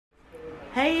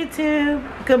Hey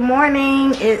YouTube, good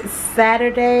morning. It's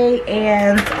Saturday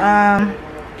and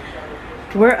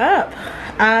we're up.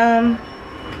 I'm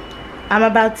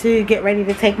about to get ready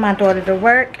to take my daughter to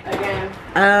work.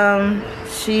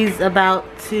 She's about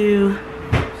to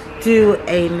do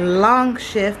a long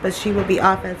shift, but she will be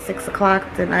off at 6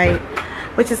 o'clock tonight,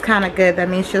 which is kind of good. That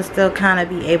means she'll still kind of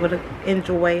be able to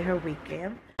enjoy her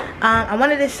weekend. I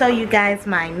wanted to show you guys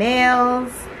my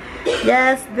nails.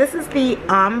 Yes, this is the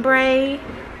ombre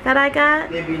that I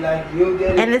got,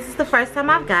 and this is the first time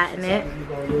I've gotten it.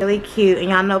 Really cute,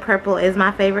 and y'all know purple is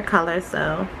my favorite color,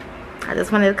 so I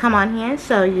just wanted to come on here and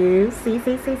show you. See.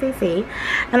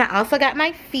 And I also got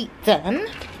my feet done.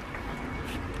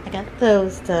 I got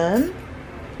those done.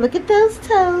 Look at those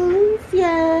toes.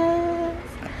 Yes.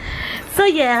 So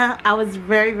yeah, I was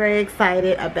very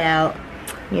excited about,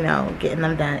 you know, getting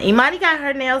them done. Imani got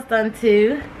her nails done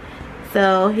too.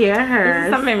 So here are hers. This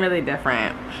is something really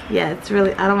different. Yeah, it's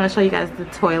really, I don't want to show you guys the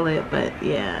toilet, but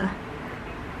yeah.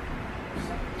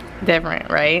 Different,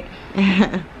 right?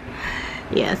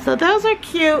 Yeah, so those are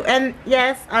cute. And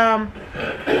yes,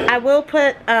 I will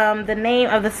put the name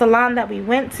of the salon that we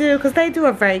went to, because they do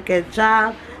a very good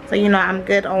job. So, you know, I'm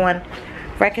good on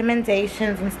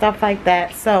recommendations and stuff like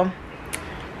that. So,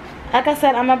 like I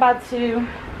said, I'm about to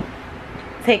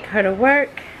take her to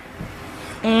work.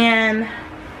 And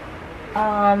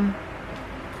I'm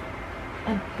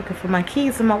looking for my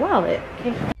keys in my wallet.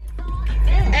 Okay.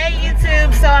 Hey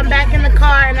YouTube, so I'm back in the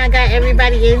car and I got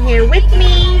everybody in here with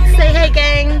me. Say hey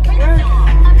gang.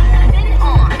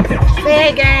 Say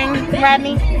hey gang,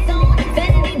 Rodney.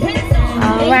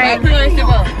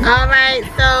 Alright,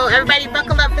 so everybody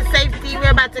buckle up for safety.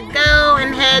 We're about to go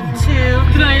and head to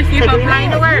take Imani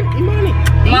to work.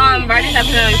 Mom, Rodney has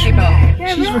to put on your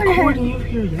seatbelt. She's recording you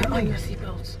here. Yeah, on your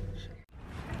seatbelts.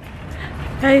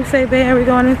 Hey, say babe, we're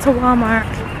going into Walmart.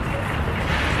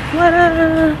 What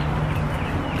up?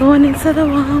 Going into the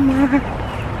Walmart.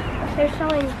 They're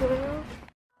showing girls.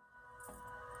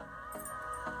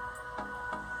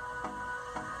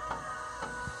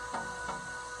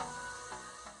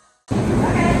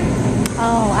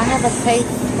 Oh, I have a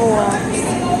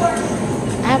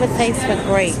taste for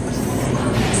grapes.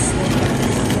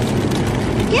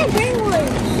 Get green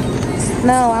ones.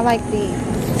 No, I like these.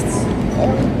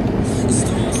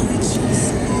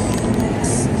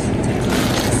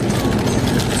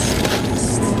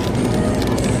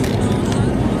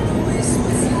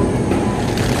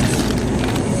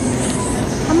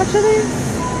 How much are these?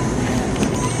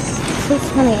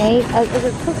 $2.28. Is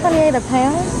it $2.28 a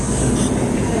pound?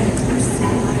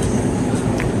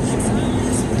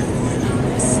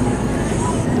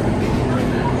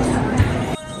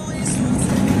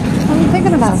 I'm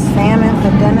thinking about salmon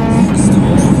for dinner.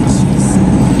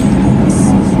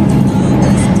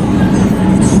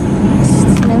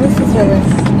 Man, this is really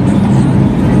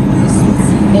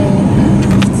 8,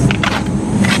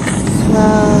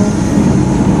 12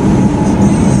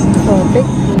 for a big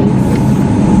piece.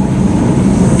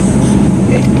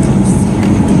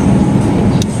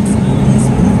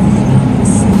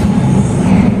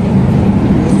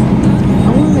 I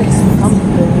wanted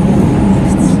something.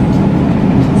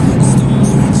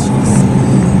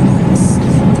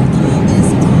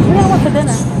 What do y'all want for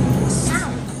dinner?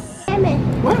 Salmon.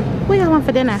 What do y'all want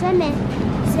for dinner? Salmon.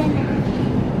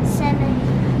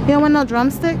 You don't want no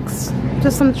drumsticks?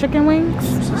 Just some chicken wings?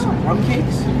 Some rum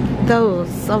cakes?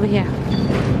 Those over here.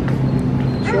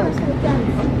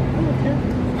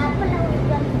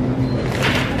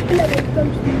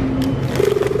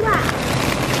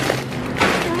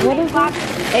 What is that?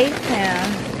 8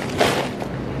 pounds.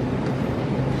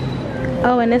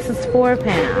 Oh, and this is 4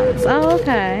 pounds. Oh,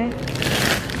 okay.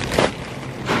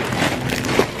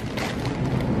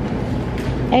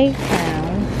 8 pounds.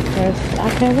 I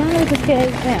can really just get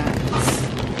 8 pounds.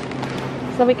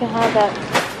 So we can have that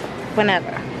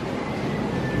whenever.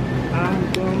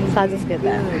 So I'll just get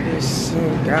that.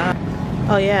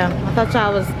 Oh yeah, I thought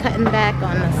y'all was cutting back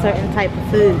on a certain type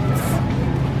of foods.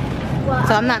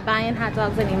 So I'm not buying hot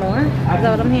dogs anymore? Is that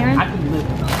what I'm hearing? I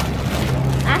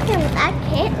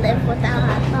can't live without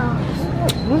hot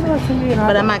dogs.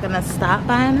 But am I gonna stop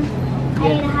buying them? I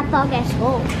ate a hot dog at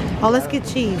school. Oh, let's get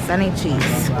cheese. I need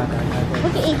cheese. We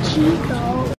can eat cheese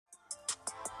though.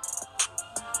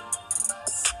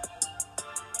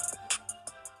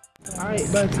 Alright,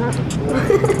 by the time.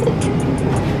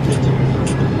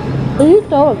 Will you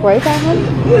throw a grape at him?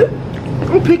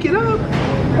 I'll pick it up.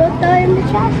 Go throw it in the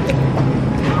trash.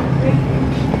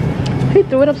 He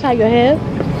threw it upside your head.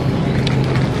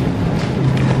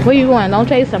 Where you going? Don't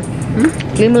chase him.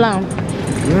 Leave him alone.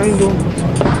 I ain't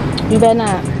doing. You better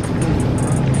not.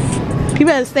 You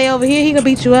better stay over here. He gonna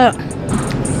beat you up.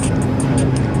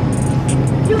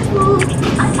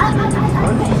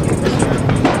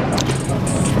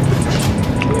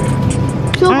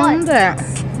 So what? That.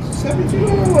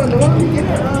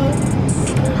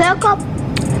 Pick up.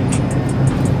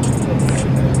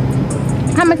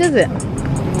 How much is it?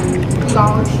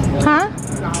 Huh?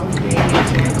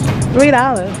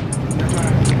 $3.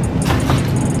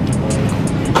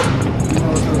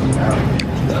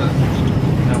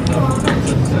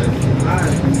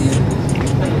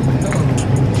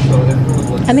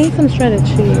 I need some shredded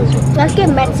cheese. Let's get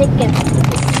Mexican.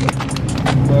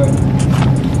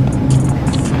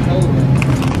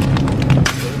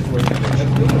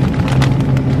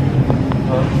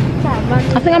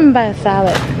 I think I'm gonna buy a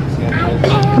salad.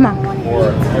 Come on.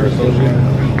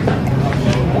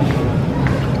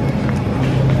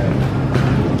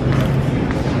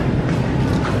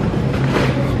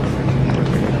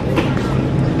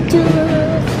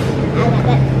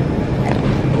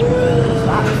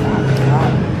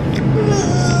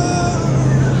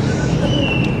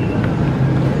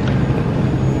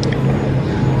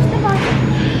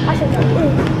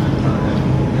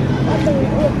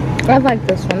 I like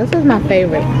this one. This is my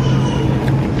favorite.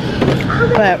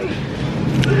 But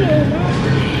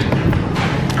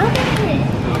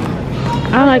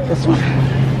I like this one.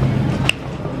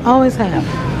 Always have.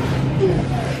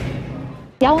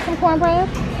 Y'all want some cornbread?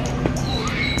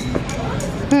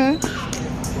 Okay.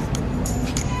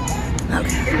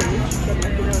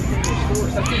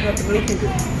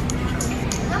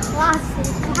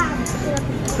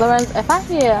 Lorenz, if I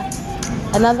hear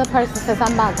another person says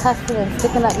I'm about cussing and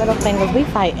sticking up middle fingers, we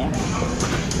fighting.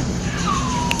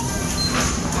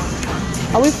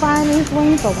 Are we frying these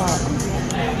wings or what?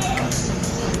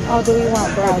 Or do we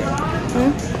want bread?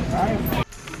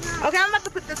 Okay, I'm about to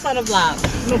put this on the vlog.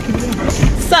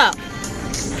 So,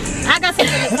 I got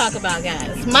something to talk about,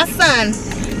 guys. My son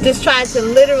just tried to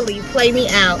literally play me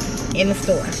out in the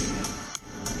store.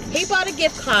 He bought a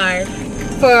gift card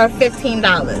for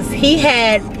 $15. He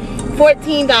had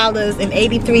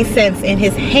 $14.83 in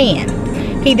his hand.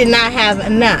 He did not have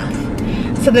enough.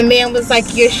 So the man was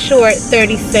like, you're short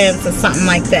 30 cents or something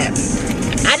like that.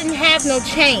 I didn't have no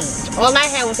change. All I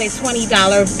had was a $20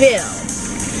 bill.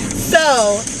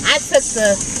 So I took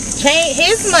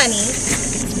his money,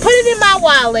 put it in my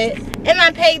wallet, and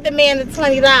I paid the man the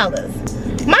 $20.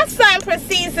 My son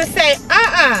proceeds to say,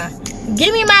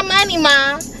 give me my money,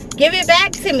 Mom. Give it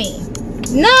back to me.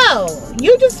 No,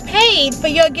 you just paid for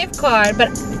your gift card, but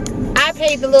I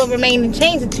paid the little remaining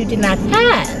change that you did not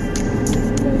have.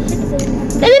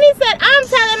 And then he said, I'm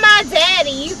telling my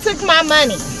daddy you took my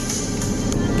money.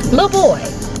 Little boy,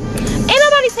 ain't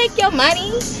nobody take your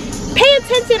money. Pay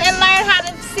attention and learn how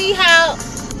to see how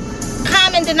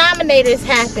common denominators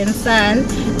happen, son.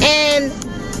 And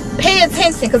pay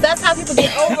attention, because that's how people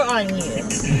get over on you.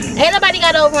 Ain't nobody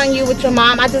got over on you with your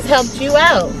mom. I just helped you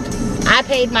out. I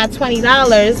paid my $20,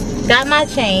 got my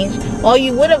change. All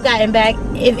you would have gotten back,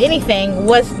 if anything,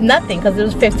 was nothing, because it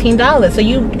was $15. So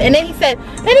and then he said,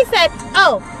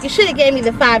 oh, you should have gave me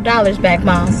the $5 back,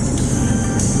 Mom.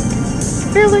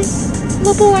 Really?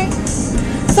 Little boy?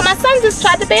 So my son just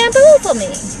tried to bamboozle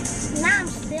me. Now I'm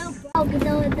still broke,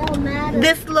 though it don't matter.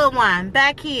 This little one,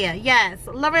 back here, yes,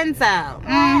 Lorenzo.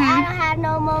 I don't have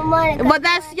no more money. Well,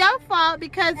 that's your fault,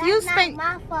 because you spent...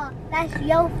 That's not my fault. That's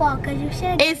your fault, because you should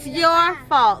have... It's your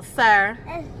fault, sir.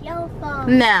 That's your fault.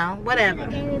 No, whatever.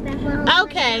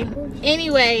 Okay,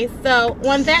 anyway, so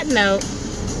on that note,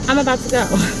 I'm about to go.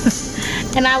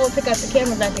 And I will pick up the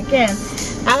camera back again.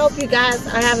 I hope you guys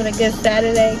are having a good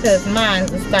Saturday, because mine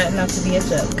is starting off to be a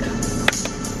joke.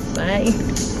 Bye.